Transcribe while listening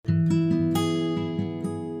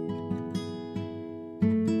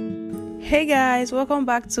Hey guys, welcome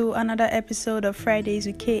back to another episode of Fridays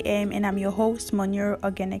with KM, and I'm your host Moniro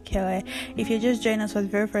Ogenekele. If you're just joining us for the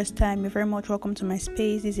very first time, you're very much welcome to my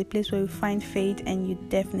space. This is a place where you find faith and you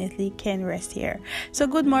definitely can rest here. So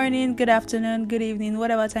good morning, good afternoon, good evening,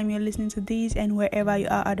 whatever time you're listening to this and wherever you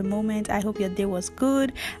are at the moment. I hope your day was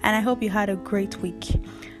good and I hope you had a great week.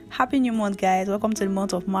 Happy new month, guys. Welcome to the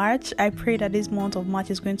month of March. I pray that this month of March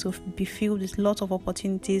is going to be filled with lots of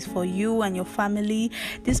opportunities for you and your family.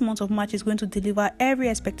 This month of March is going to deliver every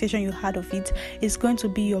expectation you had of it. It's going to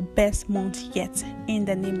be your best month yet, in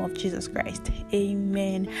the name of Jesus Christ.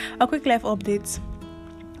 Amen. A quick life update.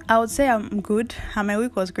 I would say I'm good and my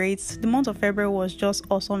week was great. The month of February was just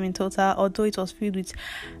awesome in total, although it was filled with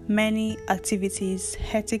many activities,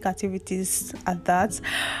 hectic activities at that.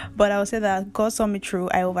 But I would say that God saw me through.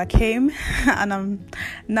 I overcame and I'm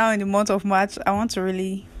now in the month of March.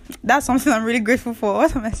 That's something I'm really grateful for.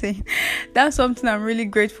 What am I saying? That's something I'm really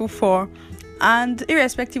grateful for. And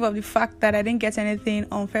irrespective of the fact that I didn't get anything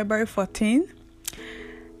on February 14th,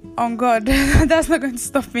 on God, that's not going to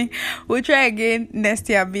stop me. We'll try again next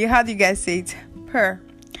year. How do you guys say it?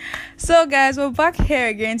 So guys, we're back here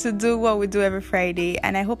again to do what we do every Friday,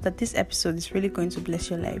 and I hope that this episode is really going to bless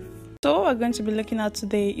your life. So what we're going to be looking at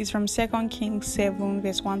today is from 2 Kings 7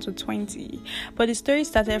 verse 1 to 20. But the story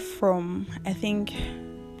started from, I think,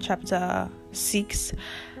 chapter 6.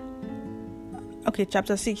 Okay,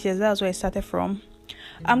 chapter 6, yes, that's where it started from.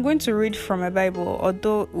 I'm going to read from my Bible,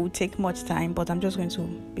 although it will take much time, but I'm just going to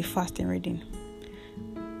be fast in reading.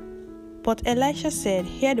 But Elisha said,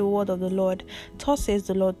 "Hear the word of the Lord. Thus says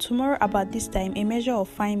the Lord, tomorrow about this time a measure of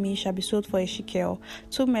fine meal shall be sold for a shekel,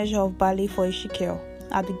 2 measures of barley for a shekel,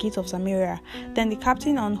 at the gate of Samaria." Then the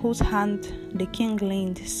captain on whose hand the king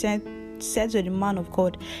leaned said to the man of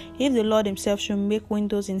God, "If the Lord himself should make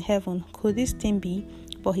windows in heaven, could this thing be?"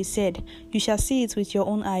 But he said, "You shall see it with your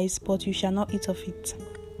own eyes, but you shall not eat of it."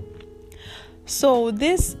 So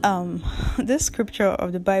this scripture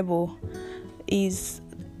of the Bible is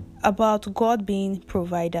about God being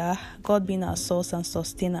provider, God being our source and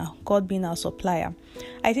sustainer, God being our supplier.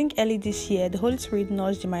 I think early this year, the Holy Spirit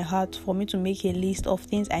nudged in my heart for me to make a list of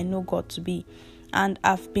things I know God to be. And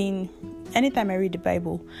anytime I read the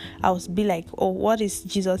Bible, I would be like, oh, what is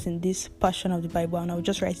Jesus in this portion of the Bible? And I would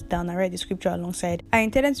just write it down and write the scripture alongside. I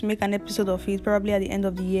intended to make an episode of it probably at the end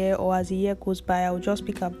of the year, or as the year goes by, I will just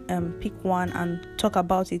pick one and talk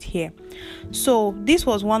about it here. So this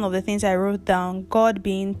was one of the things I wrote down: God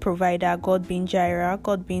being provider, God being JIREH,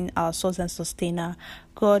 God being our source and sustainer,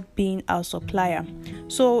 God being our supplier.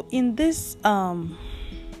 So in this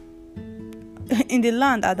in the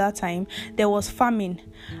land at that time, there was famine,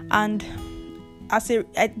 and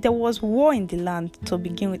there was war in the land to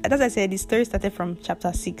begin with. As I said, the story started from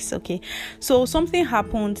chapter 6. Okay, so something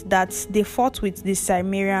happened that they fought with the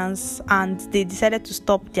Samaritans, and they decided to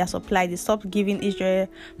stop their supply. They stopped giving Israel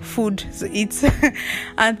food to eat,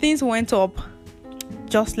 and things went up,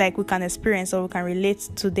 just like we can experience or we can relate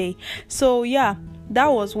today. So yeah, that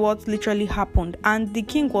was what literally happened, and the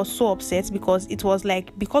king was so upset because it was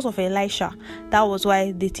like because of Elisha. That was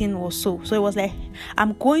why the thing was so. So it was like,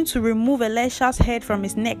 I'm going to remove Elisha's head from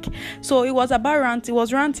his neck. So it was about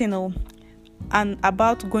ranting, and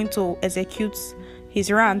about going to execute his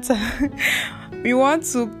rant. We want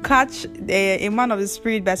to catch a man of the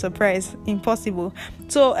spirit by surprise. Impossible.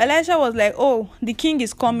 So Elisha was like, "Oh, the king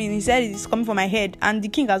is coming." He said he's coming for my head, and the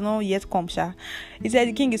king has not yet come. He said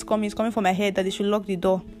the king is coming. He's coming for my head. That they should lock the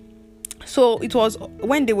door. So it was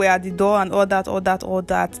when they were at the door and all that.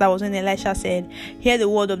 That was when Elisha said, "Hear the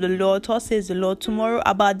word of the Lord. Thus says the Lord, tomorrow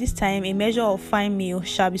about this time a measure of fine meal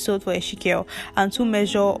shall be sold for a shekel, and 2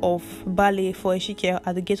 measures of barley for a shekel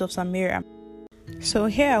at the gate of Samaria." So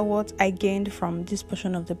here are what I gained from this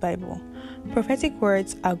portion of the Bible. Prophetic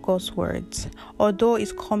words are God's words. Although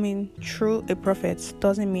it's coming through a prophet,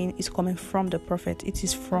 doesn't mean it's coming from the prophet. It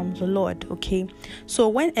is from the Lord, okay? So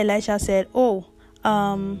when Elisha said,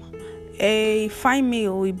 a fine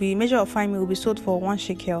meal will be, measure of fine meal will be sold for 1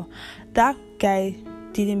 shekel, that guy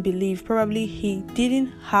didn't believe. Probably he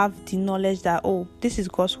didn't have the knowledge that, this is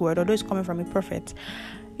God's word, although it's coming from a prophet,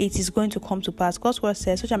 it is going to come to pass. God's word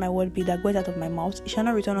says, "Such shall my word be that goeth out of my mouth. It shall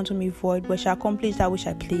not return unto me void, but shall accomplish that which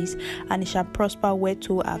I please, and it shall prosper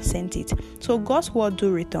whereto I have sent it." So God's word do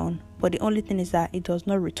return, but the only thing is that it does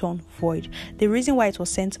not return void. The reason why it was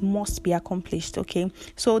sent must be accomplished, okay?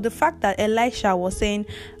 So the fact that Elisha was saying,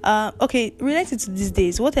 related to these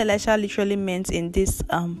days, what Elisha literally meant in this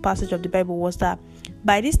passage of the Bible was that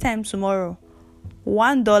by this time tomorrow,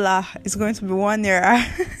 $1 is going to be 1 naira.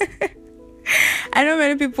 I know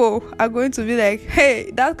many people are going to be like,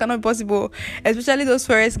 hey, that cannot be possible. Especially those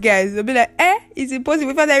forest guys. They'll be like, it's impossible.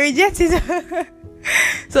 In fact, I reject it.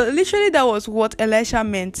 So literally that was what Elisha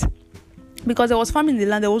meant. Because there was famine in the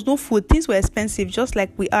land, there was no food, things were expensive, just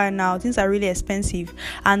like we are now. Things are really expensive.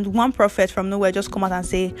 And one prophet from nowhere just come out and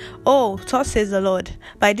say, thus says the Lord,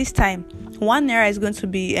 by this time $1 is going to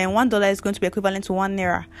be and $1 is going to be equivalent to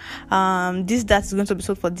 $1. That is going to be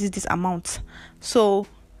sold for this amount. So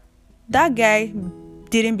that guy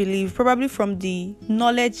didn't believe, probably from the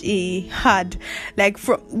knowledge he had, like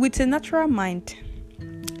with a natural mind,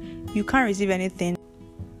 you can't receive anything.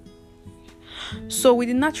 So with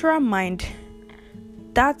the natural mind,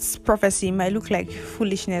 that prophecy might look like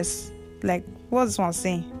foolishness. Like, what's this one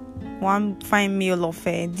saying? One fine meal of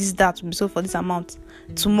that will be sold for this amount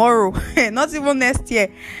tomorrow, not even next year.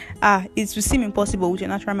 It will seem impossible with your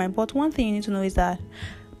natural mind. But one thing you need to know is that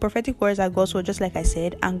prophetic words are God's word, just like I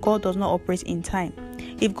said, and God does not operate in time.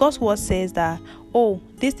 If God's word says that,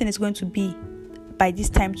 this thing is going to be by this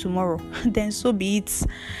time tomorrow, then so be it.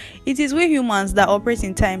 It is we humans that operate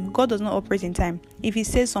in time. God does not operate in time. If he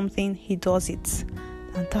says something, he does it.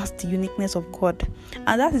 And that's the uniqueness of God.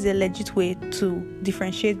 And that is a legit way to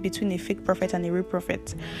differentiate between a fake prophet and a real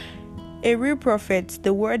prophet. A real prophet,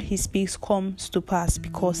 the word he speaks comes to pass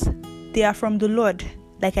because they are from the Lord.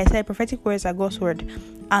 Like I said, prophetic words are God's word.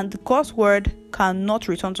 And God's word cannot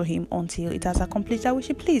return to him until it has accomplished that which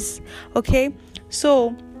he please. Okay?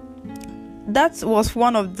 So that was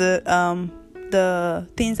one of the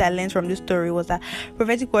things I learned from this story, was that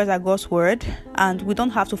prophetic words are God's word, and we don't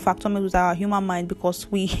have to factor it with our human mind, because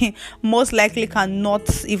we most likely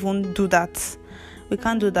cannot even do that. We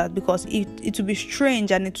can't do that because it will be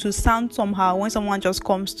strange and it will sound somehow when someone just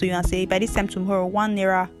comes to you and say, by this time tomorrow, $1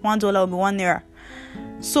 will be $1.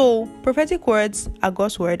 So prophetic words are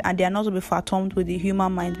God's word, and they are not to be fathomed with the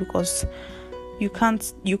human mind, because you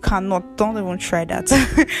cannot, don't even try that.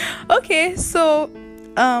 Okay, so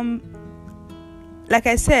like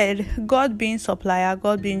I said, God being supplier,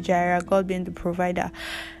 God being JIREH, God being the provider.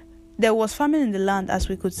 There was famine in the land, as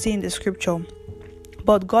we could see in the scripture,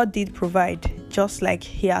 but God did provide, just like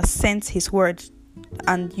he has sent his word.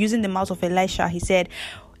 And using the mouth of Elisha, he said,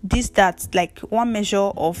 like 1 measure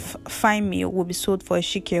of fine meal will be sold for a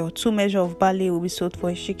shekel, 2 measures of barley will be sold for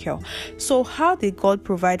a shekel. So how did God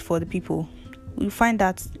provide for the people? We find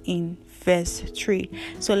that in verse 3.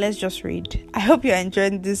 So let's just read. I hope you're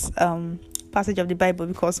enjoying this passage of the Bible,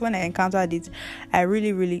 because when I encountered it, I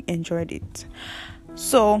really, really enjoyed it.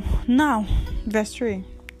 So now, verse 3.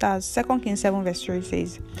 That's 2 Kings 7 verse 3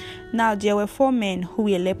 says, now there were 4 men who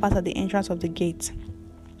were lepers at the entrance of the gate.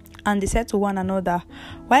 And they said to one another,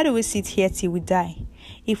 why do we sit here till we die?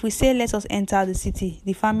 If we say, let us enter the city,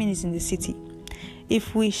 the famine is in the city.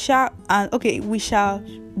 If we shall, we shall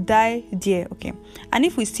die there. Okay. And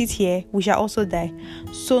if we sit here, we shall also die.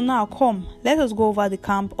 So now come, let us go over the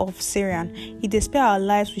camp of Syrian. If they spare our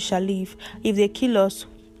lives, we shall live. If they kill us,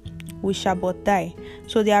 we shall but die.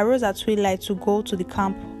 So they arose at twilight to go to the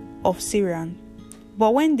camp of Syrian.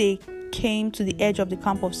 But when they came to the edge of the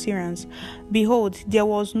camp of Syrians, behold, there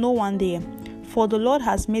was no one there. For the Lord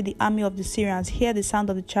has made the army of the Syrians hear the sound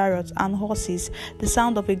of the chariots and horses, the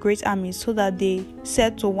sound of a great army, so that they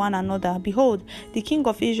said to one another, behold, the king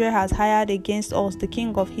of Israel has hired against us the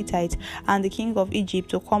king of Hittites and the king of Egypt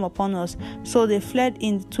to come upon us. So they fled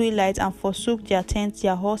in the twilight and forsook their tents,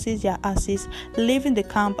 their horses, their asses, leaving the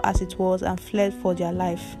camp as it was, and fled for their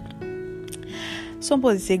life.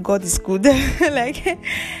 Somebody say God is good. Like,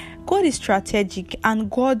 God is strategic, and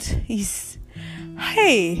God is,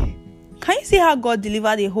 hey, can you see how God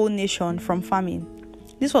delivered a whole nation from famine?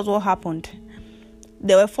 This was what happened.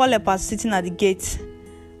 There were 4 lepers sitting at the gate,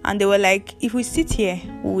 and they were like, if we sit here,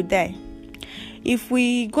 we will die. If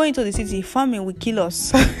we go into the city, famine will kill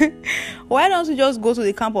us. Why don't we just go to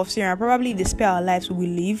the camp of Syria? Probably if they spare our lives, we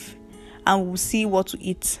will live and we'll see what to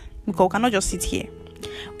eat, because we cannot just sit here.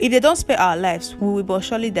 If they don't spare our lives, we will but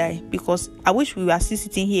surely die, because I wish we were still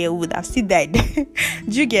sitting here, we would have still died. Do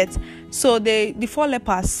you get? So the 4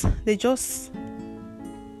 lepers, they just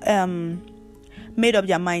made up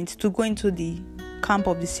their mind to go into the camp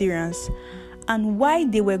of the Syrians. And while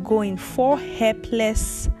they were going, 4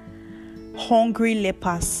 helpless, hungry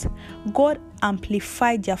lepers, God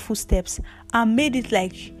amplified their footsteps and made it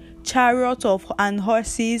like chariots and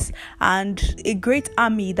horses and a great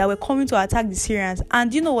army that were coming to attack the Syrians.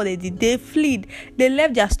 And you know what they did? They fled. They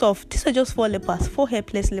left their stuff. These are just 4 lepers, 4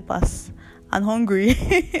 helpless lepers and hungry.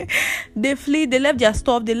 They fled. They left their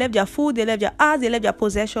stuff. They left their food. They left their house. They left their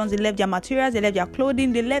possessions. They left their materials. They left their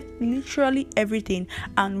clothing. They left literally everything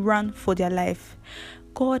and ran for their life.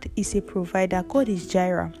 God is a provider. God is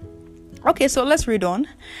JIREH. Okay, so let's read on.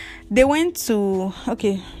 They went to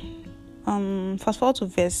fast forward to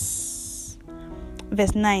verse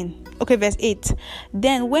 9. Okay, verse 8.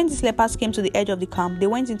 Then when the lepers came to the edge of the camp, they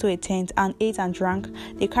went into a tent and ate and drank.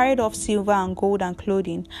 They carried off silver and gold and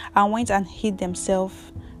clothing and went and hid themselves.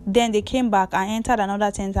 Then they came back and entered another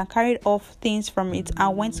tent and carried off things from it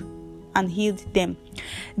and went and healed them.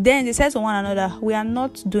 Then they said to one another, we are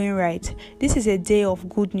not doing right. This is a day of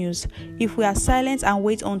good news. If we are silent and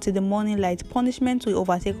wait until the morning light, punishment will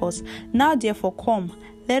overtake us. Now therefore come,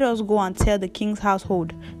 let us go and tell the king's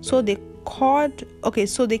household. So they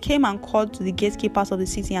came and called to the gatekeepers of the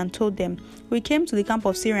city and told them, we came to the camp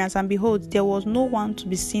of Syrians, and behold, there was no one to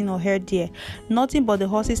be seen or heard there, nothing but the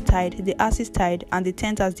horses tied, the asses tied, and the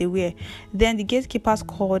tent as they were. Then the gatekeepers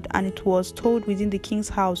called, and it was told within the king's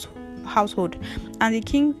household. And the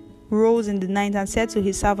king rose in the night and said to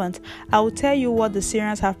his servant, I will tell you what the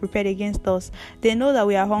Syrians have prepared against us. They know that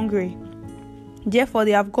we are hungry. Therefore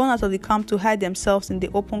they have gone out of the camp to hide themselves in the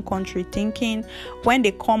open country, thinking, when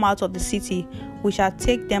they come out of the city, we shall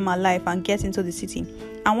take them alive and get into the city.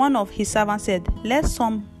 And one of his servants said, let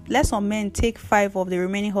some men take 5 of the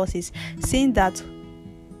remaining horses, seeing that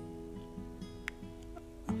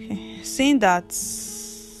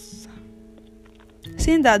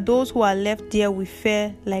those who are left there will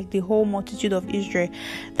fare like the whole multitude of Israel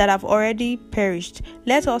that have already perished.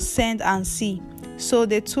 Let us send and see. So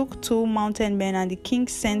they took 2 mounted men, and the king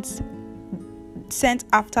sent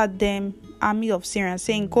after them army of Syrians,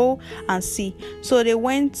 saying, go and see. So they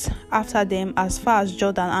went after them as far as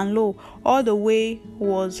Jordan, and lo, all the way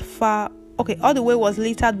was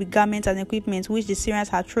littered with garments and equipment which the Syrians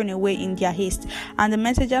had thrown away in their haste. And the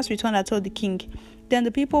messengers returned and told the king. Then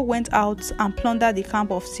the people went out and plundered the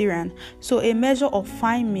camp of Syrian. So a measure of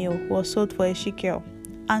fine meal was sold for a shekel,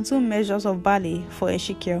 and 2 measures of barley for a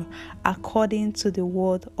shekel, according to the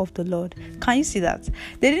word of the Lord. Can you see that?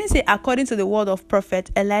 They didn't say according to the word of prophet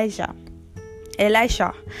Elisha. They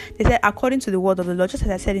said according to the word of the Lord. Just as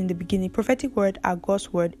I said in the beginning, prophetic word are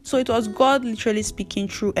God's word. So it was God literally speaking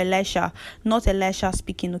through Elisha, not Elisha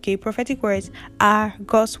speaking. Okay, prophetic words are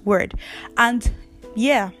God's word. And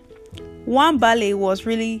yeah, 1 barley was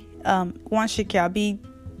really 1 shekel.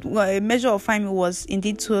 A measure of fine meal was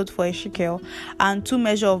indeed sold for a shekel, and 2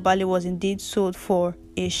 measures of barley was indeed sold for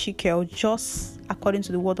a shekel, just according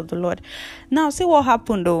to the word of the Lord. Now, see what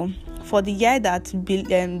happened though for the guy that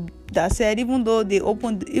said, even though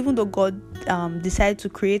God decided to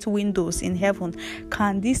create windows in heaven,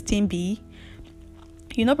 can this thing be?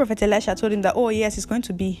 You know, Prophet Elisha told him that, oh yes, it's going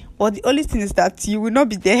to be, but the only thing is that you will not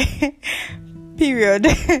be there. Period.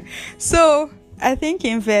 So I think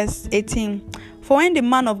in verse 18, for when the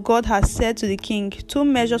man of God has said to the king, 2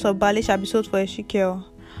 measures of barley shall be sold for a shekel.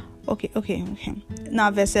 Okay. Now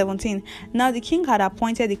verse 17. Now the king had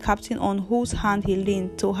appointed the captain on whose hand he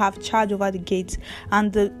leaned to have charge over the gates,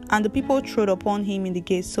 and the people trod upon him in the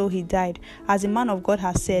gates, so he died, as the man of God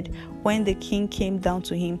has said, when the king came down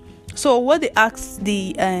to him. So what they asked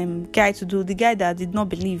the guy to do, the guy that did not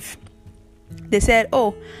believe, they said,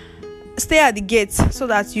 oh, stay at the gates so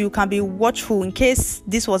that you can be watchful in case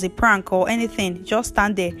this was a prank or anything. Just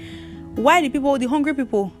stand there. Why the hungry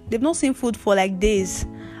people, they've not seen food for like days,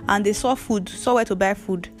 and they saw where to buy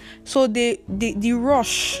food. So the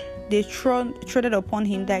rush, they treaded upon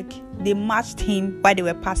him, like they matched him while they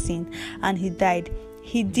were passing, and he died.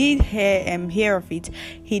 He did hear of it,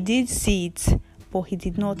 he did see it, but he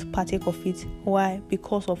did not partake of it. Why?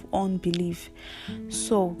 Because of unbelief.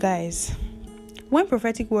 So guys, when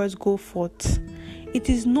prophetic words go forth, it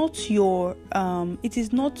is not your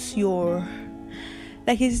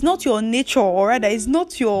nature, or rather it's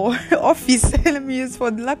not your office. Let me use,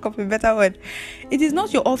 for the lack of a better word, it is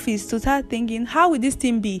not your office to start thinking, how will this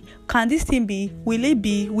thing be? Can this thing be? Will it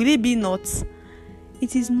be not?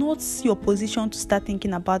 It is not your position to start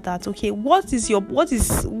thinking about that. Okay, what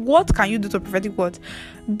can you do to prophetic words?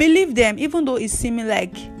 Believe them, even though it's seeming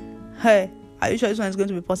like, hey, are you sure this one is going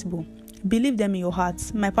to be possible? Believe them in your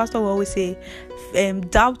heart. My pastor will always say,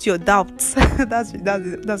 doubt your doubts. that's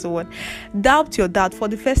the word. Doubt your doubt for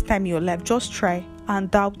the first time in your life. Just try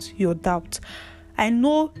and doubt your doubt. I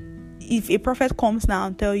know if a prophet comes now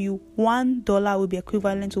and tell you $1 will be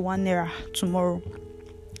equivalent to 1 naira tomorrow,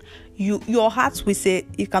 your heart will say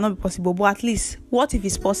it cannot be possible. But at least, what if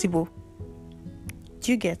it's possible?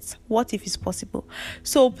 Do you get? What if it's possible?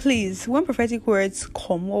 So please, when prophetic words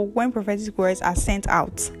come, or when prophetic words are sent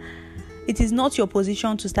out, it is not your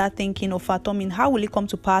position to start thinking of fathoming, how will it come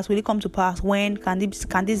to pass? Will it come to pass? When? Can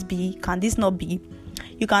this be? Can this not be?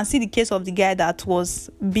 You can see the case of the guy that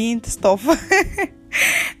was being stuff that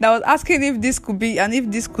was asking if this could be and if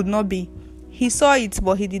this could not be. he saw it,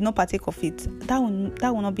 but he did not partake of it. That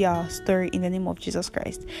will not be our story in the name of Jesus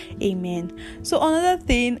Christ. Amen. So another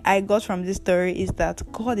thing I got from this story is that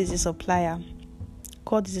God is a supplier.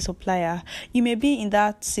 God is a supplier. You may be in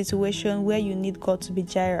that situation where you need God to be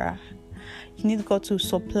JIREH. You need God to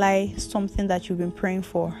supply something that you've been praying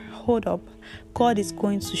for. Hold up. God is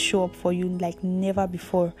going to show up for you like never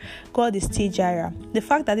before. God is still JIREH. The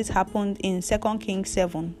fact that it happened in 2 Kings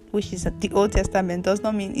 7, which is the Old Testament, does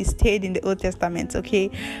not mean it stayed in the Old Testament,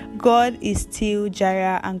 okay? God is still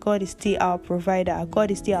JIREH, and God is still our provider.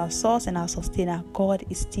 God is still our source and our sustainer. God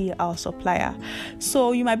is still our supplier.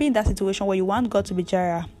 So you might be in that situation where you want God to be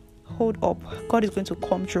JIREH. Hold up. God is going to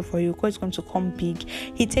come true for you. God is going to come big.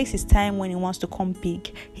 He takes his time when he wants to come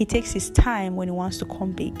big. He takes his time when he wants to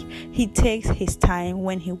come big. He takes his time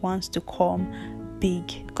when he wants to come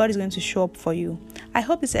big. God is going to show up for you. I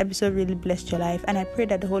hope this episode really blessed your life, and I pray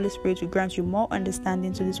that the Holy Spirit will grant you more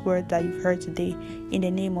understanding to this word that you've heard today, in the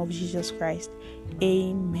name of Jesus Christ.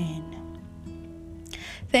 Amen.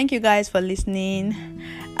 Thank you guys for listening.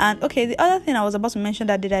 And okay, the other thing I was about to mention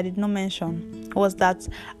that I did not mention was that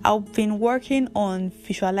I've been working on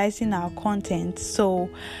visualizing our content. So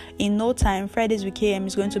in no time, Fridays with KM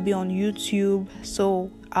is going to be on YouTube. So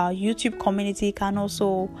our YouTube community can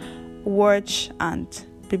also watch and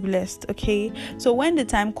be blessed. Okay, so when the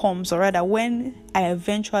time comes, or rather when I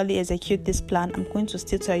eventually execute this plan, I'm going to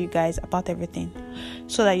still tell you guys about everything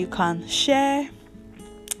so that you can share,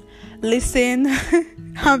 listen,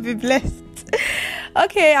 and be blessed.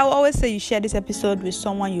 Okay, I will always say you share this episode with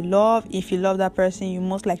someone you love. If you love that person, you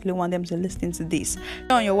most likely want them to listen to this.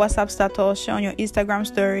 Share on your WhatsApp status, share on your Instagram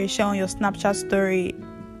story, share on your Snapchat story,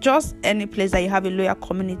 just any place that you have a loyal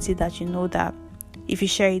community that you know that if you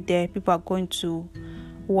share it there, people are going to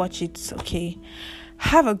watch it. Okay,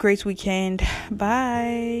 have a great weekend.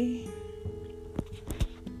 Bye.